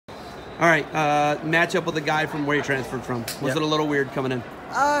All right, matchup with a guy from where you transferred from. Was it a little weird coming in?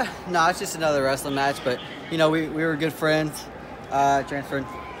 No, it's just another wrestling match. But you know, we were good friends. Transferred.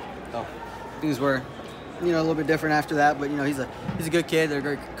 Oh, things were, a little bit different after that. But you know, he's a good kid. They're a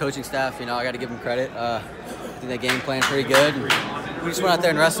great coaching staff. You know, I got to give him credit. I think they game plan pretty good. And we just went out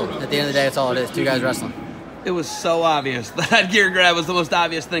there and wrestled. At the end of the day, that's all it is. Two guys wrestling. It was so obvious. That gear grab was the most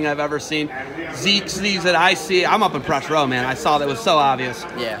obvious thing I've ever seen. Zeke sees it, I see it. I'm up in press row, man. I saw that. It was so obvious.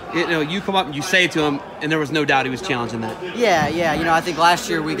 Yeah. You come up and you say it to him, and there was no doubt he was challenging that. Yeah. You know, I think last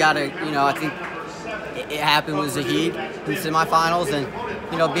year we got I think it happened with Zahid in the semifinals, and,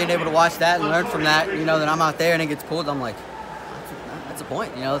 being able to watch that and learn from that, that I'm out there and it gets pulled, I'm like, that's a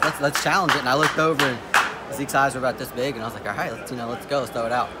point. Let's challenge it. And I looked over, and Zeke's eyes were about this big, and I was like, all right, let's go. Let's throw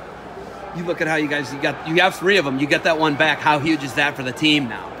it out. You look at how you have three of them. You get that one back. How huge is that for the team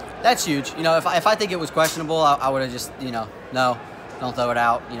now? That's huge. If I think it was questionable, I would have just, no, don't throw it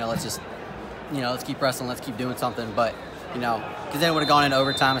out. Let's keep wrestling. Let's keep doing something. But, because then it would have gone into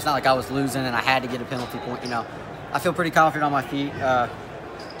overtime. It's not like I was losing and I had to get a penalty point. I feel pretty confident on my feet.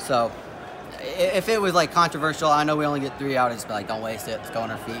 So if it was like controversial, I know we only get 3 out. I'd just be like, don't waste it. Let's go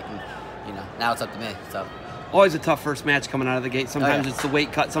on our feet. And, now it's up to me. So. Always a tough first match coming out of the gate. Sometimes it's the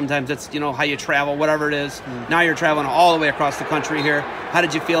weight cut. Sometimes it's, how you travel, whatever it is. Now you're traveling all the way across the country here. How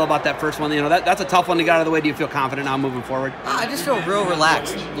did you feel about that first one? That's a tough one to get out of the way. Do you feel confident now moving forward? I just feel real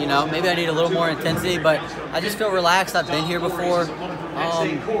relaxed. Maybe I need a little more intensity, but I just feel relaxed. I've been here before.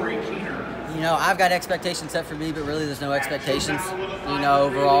 I've got expectations set for me, but really there's no expectations,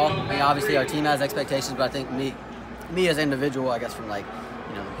 overall. Obviously our team has expectations, but I think me as an individual, I guess from the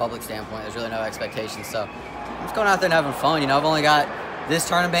public standpoint, there's really no expectations. So I'm just going out there and having fun. I've only got this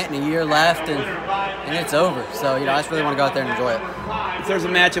tournament and a year left, and it's over. So, I just really want to go out there and enjoy it. If there's a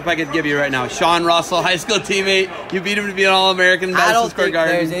matchup I could give you right now, Sean Russell, high school teammate, you beat him to be an All-American. I don't think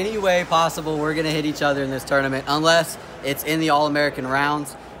there's any way possible we're going to hit each other in this tournament unless it's in the All-American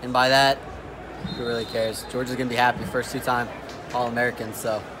rounds, and by that, who really cares? Georgia's going to be happy, first 2-time All-Americans,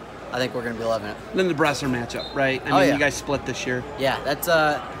 so I think we're going to be loving it. Then the Bresser matchup, right? I mean, you guys split this year. Yeah, that's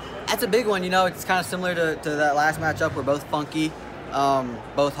a big one. It's kind of similar to that last matchup. We're both funky,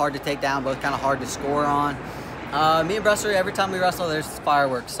 both hard to take down, both kind of hard to score on. Me and Bresser, every time we wrestle, there's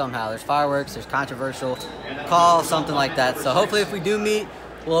fireworks somehow. There's fireworks, there's controversial call, something like that. So hopefully if we do meet,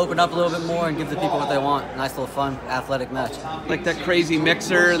 we'll open up a little bit more and give the people what they want. Nice little fun, athletic match. Like that crazy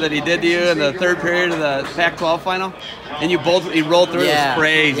mixer that he did to you in the third period of the Pac-12 final? And he rolled through. It was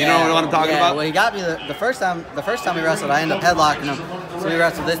crazy. You know what I'm talking about? Well, he got me the first time we wrestled, I ended up headlocking him. So we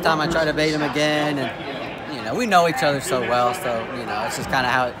wrestled this time, I tried to bait him again. And, we know each other so well. So, it's just kind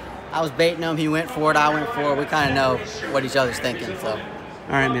of how I was baiting him. He went for it, I went for it. We kind of know what each other's thinking. So. All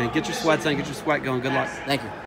right, man. Get your sweats on. Get your sweat going. Good luck. Thank you.